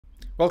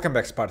Welcome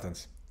back,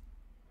 Spartans.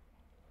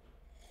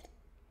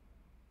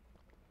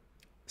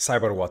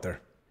 Cyber water.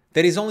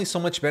 There is only so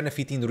much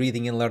benefit in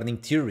reading and learning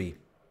theory,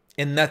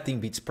 and nothing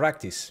beats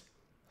practice.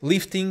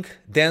 Lifting,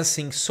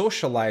 dancing,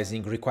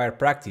 socializing require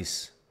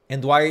practice.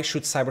 And why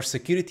should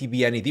cybersecurity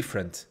be any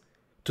different?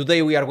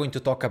 Today we are going to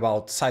talk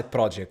about side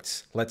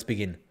projects. Let's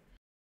begin.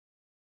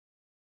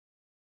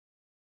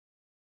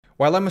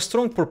 While I'm a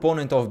strong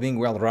proponent of being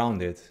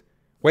well-rounded,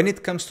 when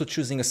it comes to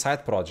choosing a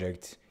side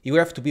project, you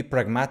have to be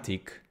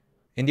pragmatic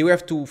and you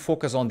have to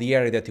focus on the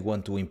area that you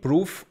want to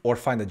improve or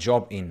find a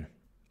job in.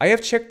 I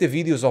have checked the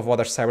videos of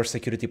other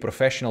cybersecurity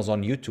professionals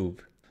on YouTube,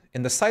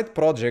 and the side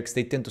projects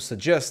they tend to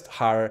suggest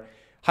are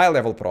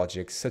high-level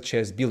projects, such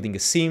as building a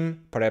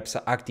SIEM, perhaps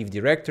an Active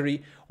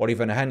Directory, or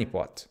even a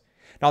honeypot.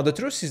 Now, the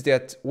truth is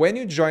that when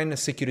you join a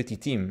security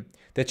team,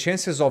 the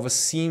chances of a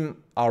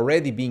SIEM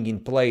already being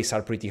in place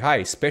are pretty high,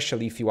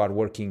 especially if you are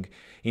working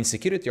in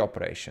security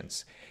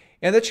operations.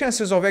 And the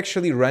chances of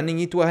actually running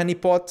into a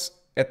honeypot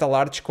at a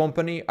large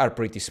company are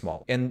pretty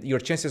small. And your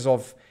chances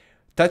of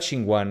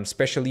touching one,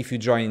 especially if you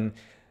join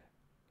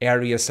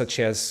areas such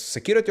as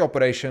security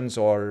operations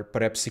or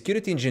perhaps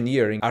security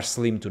engineering, are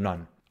slim to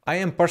none. I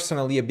am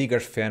personally a bigger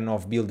fan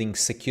of building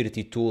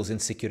security tools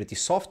and security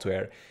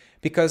software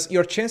because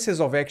your chances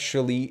of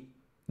actually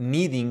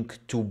needing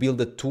to build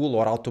a tool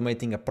or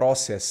automating a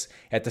process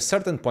at a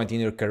certain point in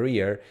your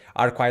career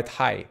are quite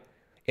high.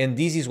 And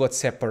this is what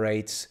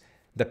separates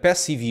the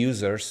passive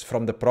users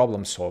from the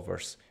problem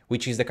solvers,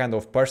 which is the kind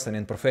of person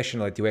and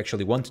professional that you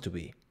actually want to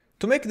be.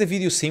 To make the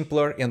video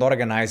simpler and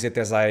organize it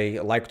as I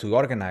like to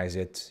organize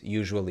it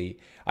usually,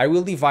 I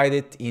will divide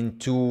it in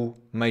two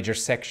major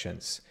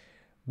sections: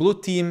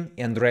 blue team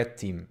and red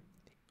team.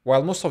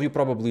 While most of you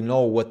probably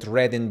know what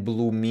red and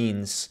blue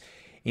means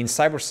in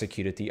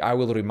cybersecurity, I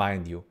will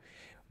remind you.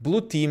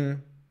 Blue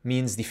team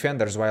means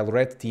defenders, while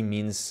red team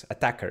means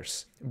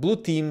attackers. Blue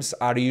teams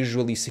are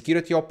usually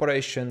security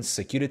operations,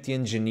 security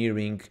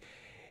engineering,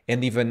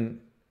 and even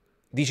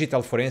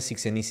digital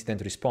forensics and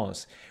incident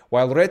response,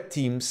 while red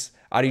teams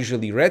are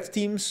usually red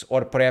teams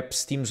or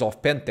perhaps teams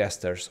of pen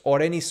testers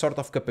or any sort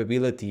of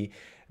capability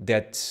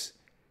that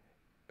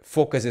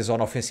focuses on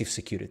offensive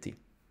security.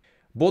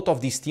 Both of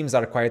these teams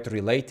are quite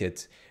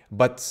related,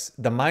 but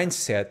the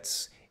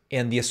mindsets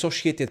and the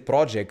associated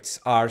projects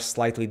are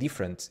slightly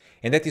different.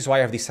 And that is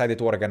why I've decided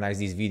to organize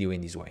this video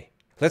in this way.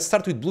 Let's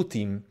start with blue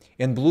team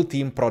and blue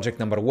team project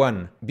number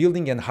 1,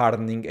 building and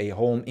hardening a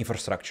home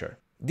infrastructure.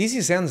 This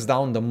is hands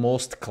down the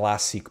most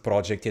classic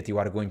project that you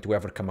are going to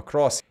ever come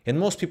across, and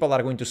most people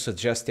are going to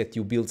suggest that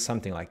you build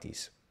something like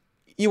this.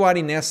 You are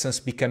in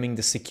essence becoming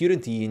the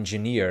security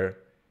engineer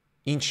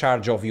in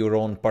charge of your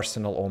own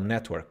personal home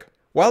network.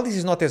 While this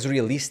is not as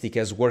realistic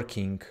as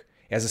working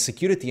as a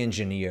security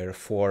engineer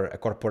for a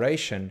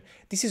corporation,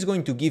 this is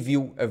going to give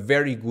you a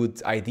very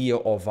good idea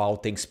of how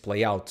things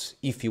play out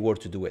if you were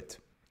to do it.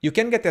 You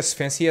can get as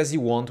fancy as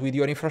you want with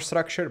your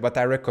infrastructure, but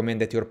I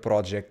recommend that your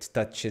project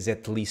touches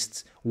at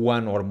least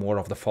one or more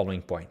of the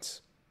following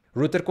points: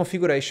 router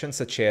configuration,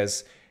 such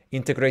as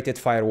integrated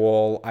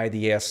firewall,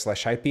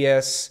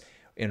 IDS/IPS,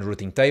 and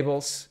routing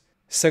tables.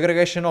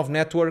 Segregation of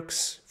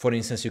networks. For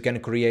instance, you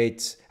can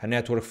create a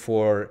network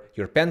for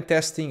your pen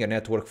testing, a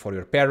network for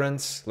your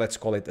parents. Let's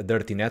call it a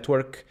dirty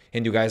network.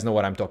 And you guys know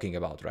what I'm talking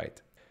about, right?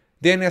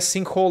 DNS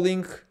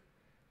sinkholing,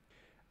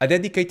 a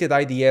dedicated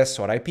IDS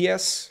or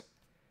IPS,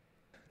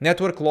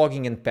 network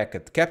logging and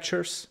packet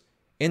captures,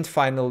 and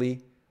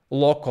finally,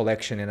 log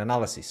collection and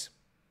analysis.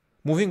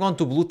 Moving on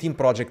to blue team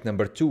project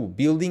number 2,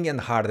 building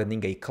and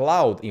hardening a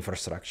cloud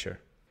infrastructure.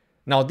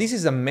 Now, this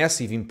is a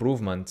massive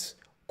improvement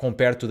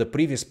compared to the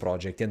previous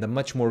project and a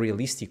much more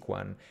realistic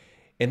one.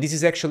 And this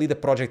is actually the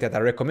project that I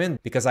recommend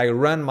because I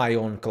run my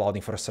own cloud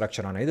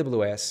infrastructure on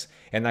AWS,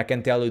 and I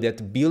can tell you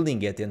that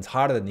building it and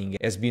hardening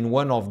it has been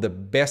one of the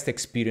best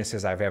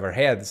experiences I've ever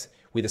had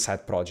with a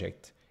side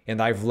project. And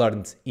I've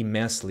learned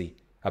immensely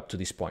up to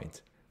this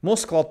point.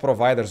 Most cloud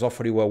providers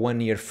offer you a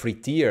 1-year free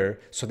tier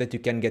so that you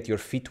can get your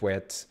feet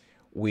wet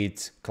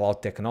with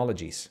cloud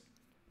technologies.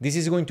 This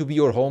is going to be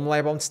your home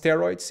lab on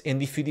steroids,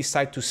 and if you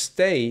decide to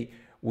stay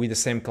with the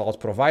same cloud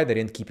provider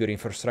and keep your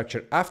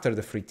infrastructure after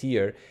the free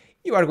tier,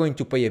 you are going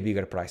to pay a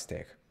bigger price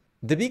tag.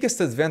 The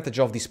biggest advantage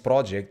of this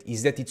project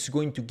is that it's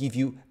going to give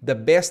you the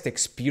best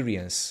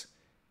experience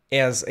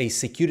as a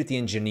security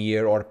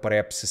engineer or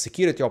perhaps a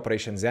security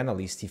operations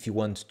analyst if you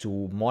want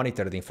to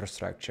monitor the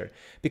infrastructure.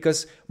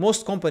 Because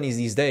most companies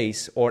these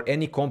days, or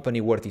any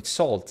company worth its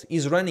salt,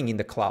 is running in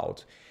the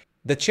cloud.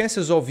 The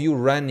chances of you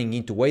running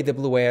into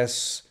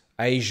AWS,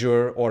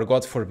 Azure, or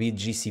God forbid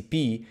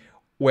GCP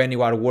when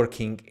you are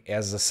working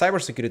as a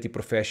cybersecurity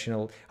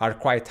professional are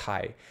quite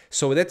high.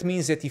 So that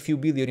means that if you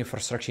build your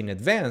infrastructure in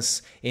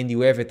advance and you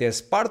have it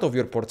as part of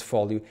your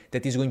portfolio,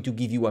 that is going to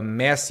give you a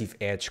massive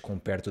edge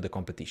compared to the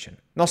competition.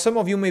 Now, some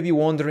of you may be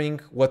wondering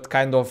what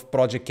kind of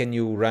project can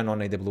you run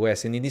on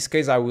AWS, and in this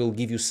case I will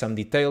give you some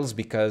details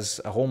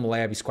because a home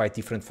lab is quite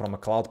different from a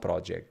cloud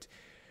project.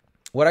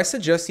 What I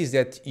suggest is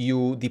that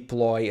you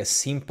deploy a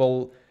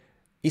simple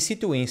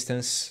EC2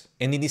 instance,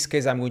 and in this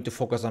case I'm going to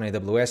focus on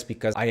AWS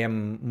because I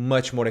am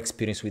much more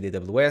experienced with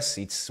AWS.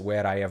 It's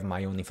where I have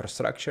my own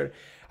infrastructure.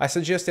 I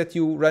suggest that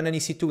you run an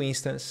EC2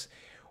 instance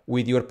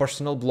with your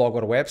personal blog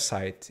or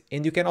website,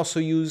 and you can also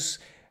use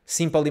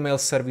simple email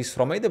service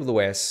from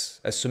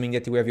AWS, assuming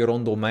that you have your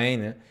own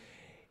domain,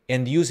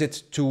 and use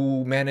it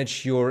to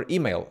manage your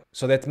email.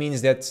 So that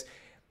means that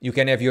you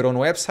can have your own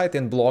website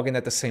and blog, and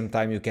at the same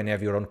time you can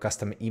have your own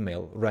custom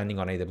email running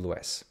on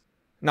AWS.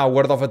 Now,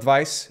 word of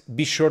advice,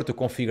 be sure to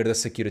configure the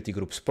security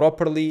groups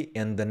properly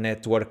and the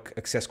network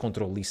access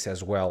control lists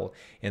as well.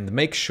 And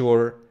make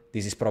sure,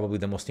 this is probably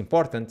the most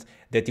important,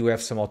 that you have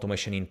some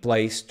automation in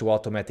place to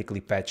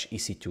automatically patch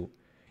EC2.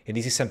 And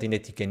this is something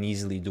that you can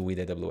easily do with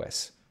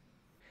AWS.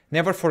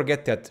 Never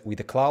forget that with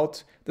the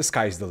cloud, the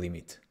sky is the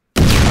limit.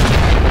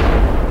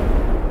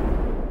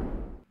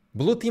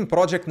 Blue Team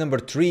project number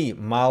 3,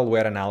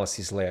 Malware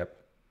Analysis Lab.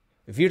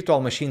 Virtual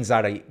machines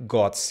are a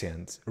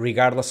godsend,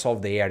 regardless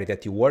of the area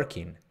that you work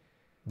in.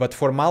 But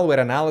for malware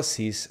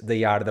analysis,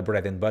 they are the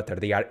bread and butter.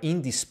 They are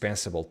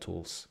indispensable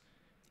tools.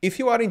 If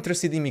you are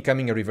interested in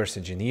becoming a reverse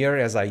engineer,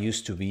 as I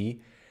used to be,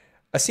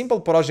 a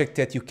simple project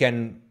that you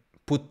can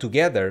put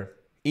together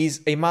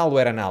is a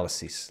malware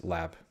analysis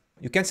lab.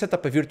 You can set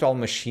up a virtual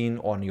machine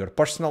on your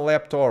personal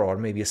laptop or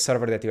maybe a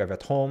server that you have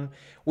at home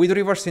with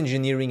reverse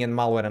engineering and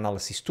malware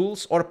analysis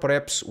tools, or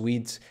perhaps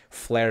with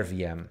Flare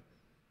VM,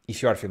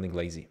 if you are feeling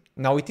lazy.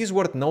 Now, it is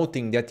worth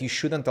noting that you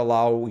shouldn't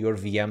allow your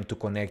VM to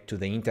connect to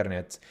the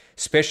internet,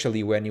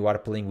 especially when you are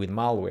playing with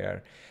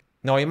malware.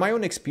 Now, in my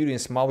own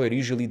experience, malware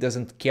usually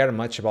doesn't care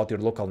much about your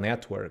local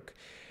network,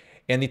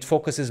 and it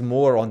focuses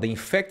more on the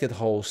infected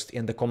host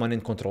and the command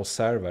and control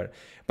server.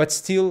 But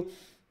still,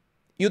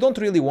 you don't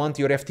really want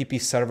your FTP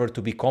server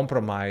to be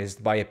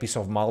compromised by a piece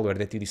of malware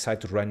that you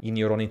decide to run in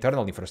your own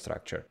internal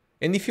infrastructure.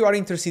 And if you are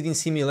interested in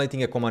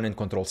simulating a command and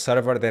control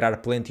server, there are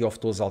plenty of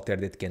tools out there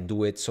that can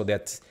do it so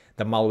that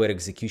the malware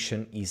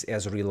execution is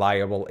as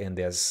reliable and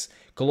as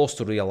close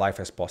to real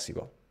life as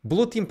possible.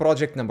 Blue Team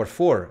project number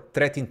 4,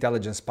 Threat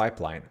Intelligence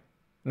Pipeline.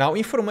 Now,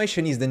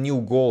 information is the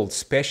new gold,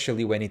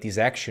 especially when it is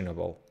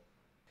actionable.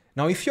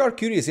 Now, if you are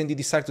curious and you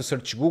decide to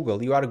search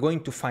Google, you are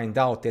going to find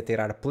out that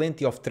there are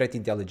plenty of threat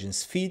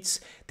intelligence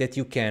feeds that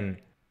you can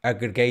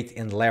aggregate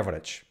and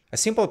leverage. A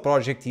simple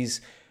project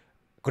is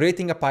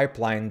creating a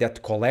pipeline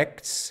that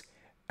collects,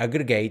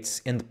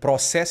 aggregates, and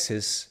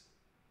processes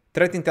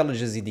threat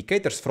intelligence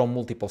indicators from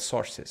multiple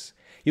sources.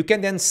 You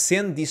can then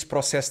send these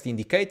processed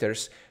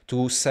indicators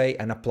to, say,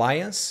 an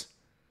appliance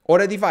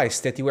or a device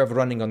that you have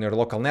running on your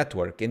local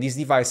network, and this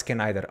device can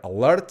either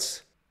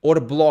alert or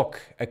block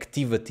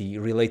activity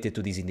related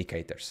to these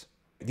indicators.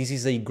 This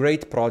is a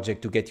great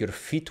project to get your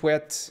feet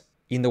wet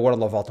in the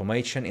world of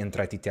automation and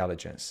threat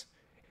intelligence.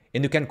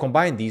 And you can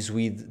combine these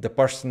with the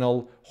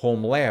personal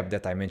home lab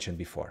that I mentioned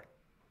before.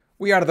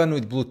 We are done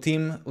with Blue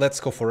Team, let's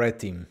go for Red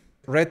Team.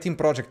 Red Team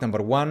project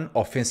number 1,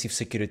 Offensive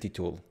Security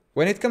Tool.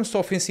 When it comes to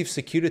offensive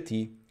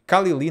security,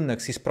 Kali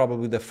Linux is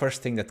probably the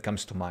first thing that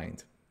comes to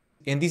mind.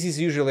 And this is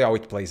usually how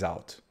it plays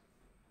out.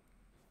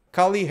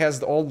 Kali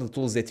has all the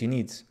tools that you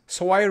need,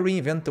 so why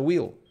reinvent the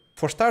wheel?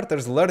 For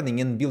starters, learning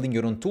and building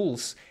your own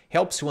tools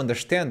helps you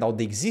understand how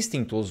the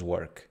existing tools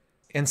work.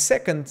 And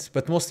second,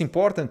 but most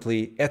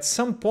importantly, at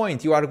some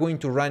point you are going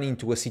to run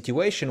into a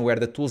situation where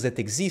the tools that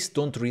exist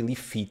don't really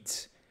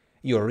fit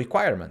your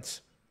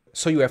requirements.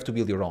 So you have to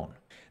build your own.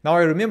 Now,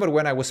 I remember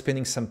when I was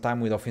spending some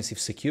time with offensive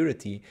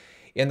security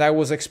and I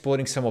was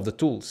exploring some of the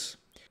tools.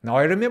 Now,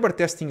 I remember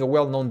testing a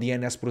well-known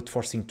DNS brute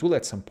forcing tool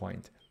at some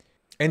point.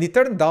 And it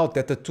turned out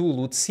that the tool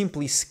would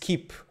simply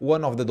skip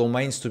one of the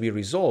domains to be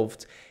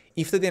resolved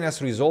if the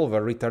DNS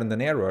resolver returned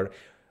an error,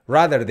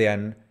 rather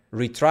than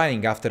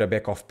retrying after a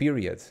backoff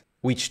period,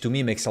 which to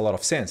me makes a lot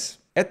of sense.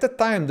 At the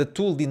time, the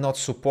tool did not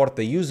support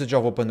the usage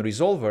of open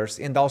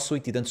resolvers, and also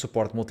it didn't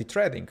support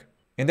multi-threading.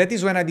 And that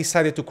is when I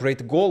decided to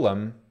create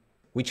Golem,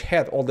 which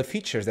had all the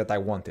features that I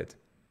wanted.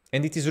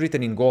 And it is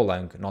written in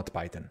Golang, not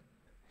Python.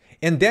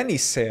 And then he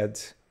said,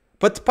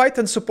 but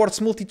Python supports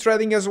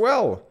multi-threading as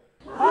well.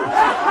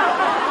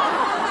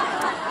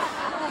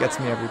 Gets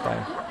me every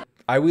time.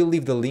 I will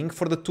leave the link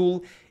for the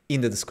tool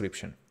in the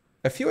description.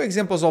 A few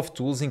examples of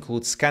tools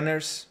include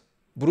scanners,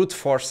 brute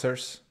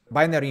forcers,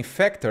 binary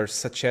infectors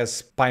such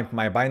as Pimp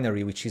My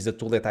Binary, which is the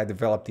tool that I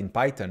developed in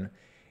Python,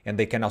 and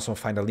they can also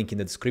find a link in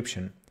the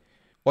description,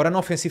 or an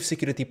offensive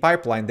security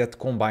pipeline that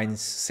combines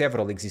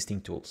several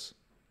existing tools.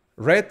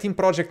 Red Team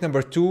project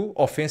number 2,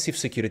 Offensive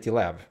Security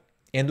Lab.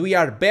 And we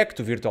are back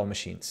to virtual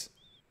machines.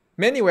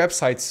 Many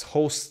websites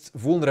host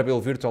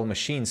vulnerable virtual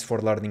machines for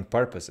learning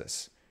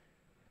purposes.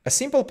 A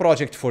simple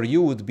project for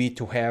you would be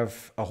to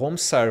have a home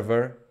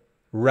server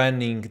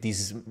running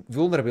these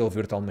vulnerable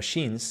virtual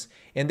machines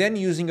and then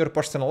using your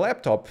personal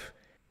laptop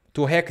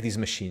to hack these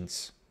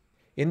machines.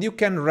 And you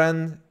can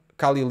run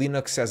Kali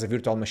Linux as a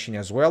virtual machine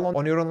as well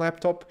on your own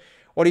laptop,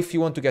 or if you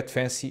want to get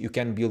fancy, you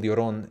can build your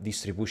own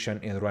distribution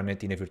and run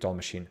it in a virtual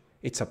machine.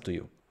 It's up to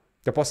you.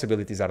 The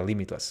possibilities are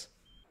limitless.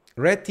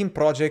 Red Team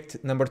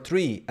project number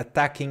 3,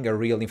 Attacking a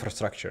Real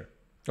Infrastructure.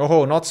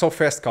 Oh, not so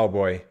fast,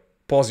 cowboy.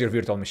 Pause your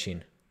virtual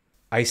machine.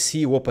 I see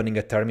you opening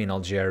a terminal,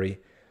 Jerry.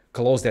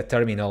 Close that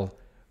terminal.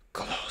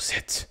 Close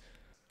it.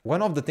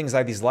 One of the things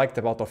I disliked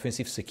about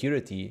offensive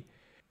security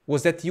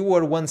was that you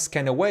were one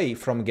scan away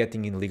from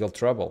getting in legal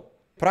trouble.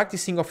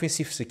 Practicing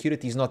offensive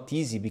security is not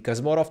easy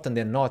because more often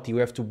than not, you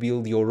have to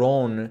build your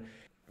own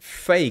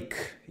fake,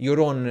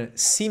 your own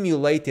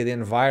simulated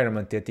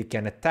environment that you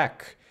can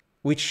attack,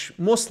 which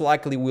most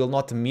likely will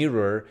not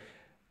mirror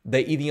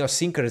the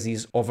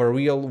idiosyncrasies of a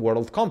real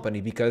world company,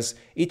 because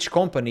each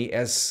company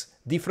has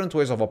different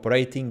ways of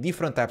operating,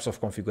 different types of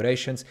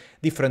configurations,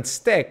 different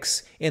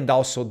stacks, and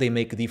also they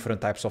make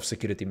different types of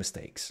security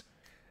mistakes.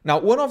 Now,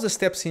 one of the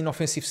steps in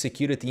offensive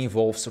security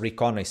involves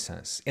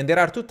reconnaissance, and there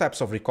are two types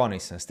of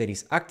reconnaissance. There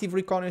is active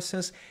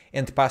reconnaissance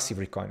and passive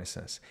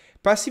reconnaissance.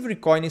 Passive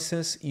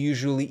reconnaissance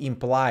usually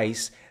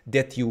implies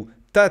that you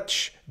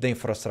touch the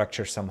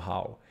infrastructure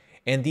somehow,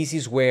 and this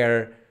is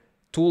where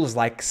tools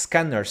like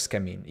scanners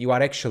come in. You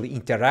are actually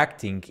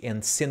interacting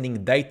and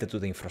sending data to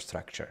the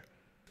infrastructure.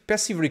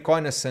 Passive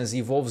reconnaissance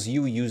involves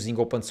you using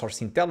open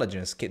source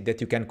intelligence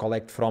that you can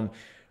collect from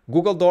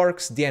Google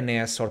Docs,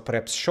 DNS, or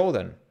perhaps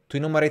Shodan to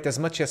enumerate as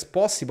much as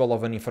possible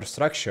of an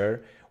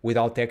infrastructure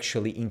without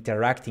actually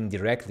interacting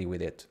directly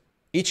with it.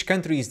 Each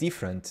country is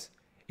different,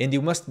 and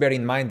you must bear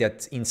in mind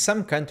that in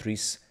some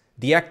countries,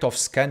 the act of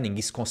scanning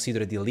is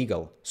considered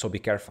illegal, so be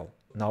careful.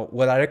 Now,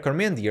 what I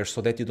recommend here, so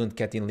that you don't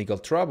get in legal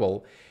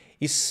trouble,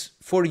 is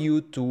for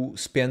you to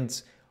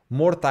spend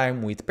more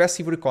time with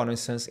passive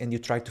reconnaissance and you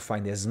try to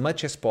find as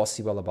much as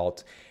possible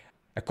about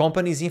a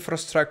company's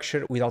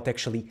infrastructure without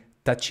actually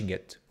touching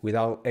it,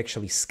 without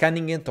actually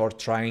scanning it or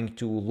trying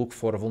to look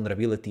for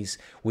vulnerabilities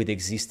with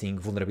existing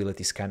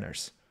vulnerability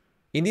scanners.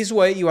 In this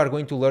way, you are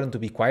going to learn to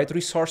be quite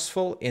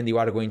resourceful and you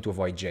are going to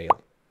avoid jail.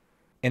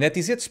 And that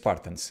is it,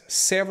 Spartans.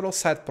 Several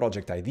side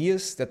project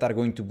ideas that are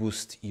going to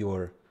boost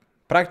your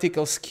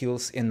practical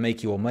skills and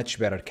make you a much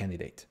better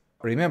candidate.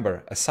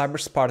 Remember, a Cyber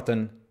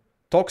Spartan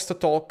talks the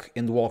talk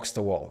and walks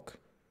the walk.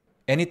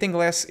 Anything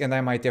less and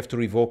I might have to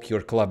revoke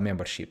your club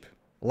membership.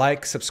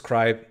 Like,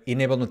 subscribe,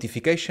 enable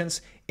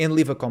notifications, and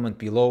leave a comment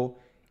below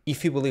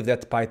if you believe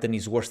that Python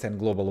is worse than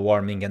global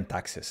warming and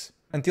taxes.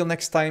 Until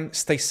next time,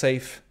 stay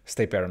safe,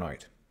 stay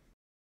paranoid.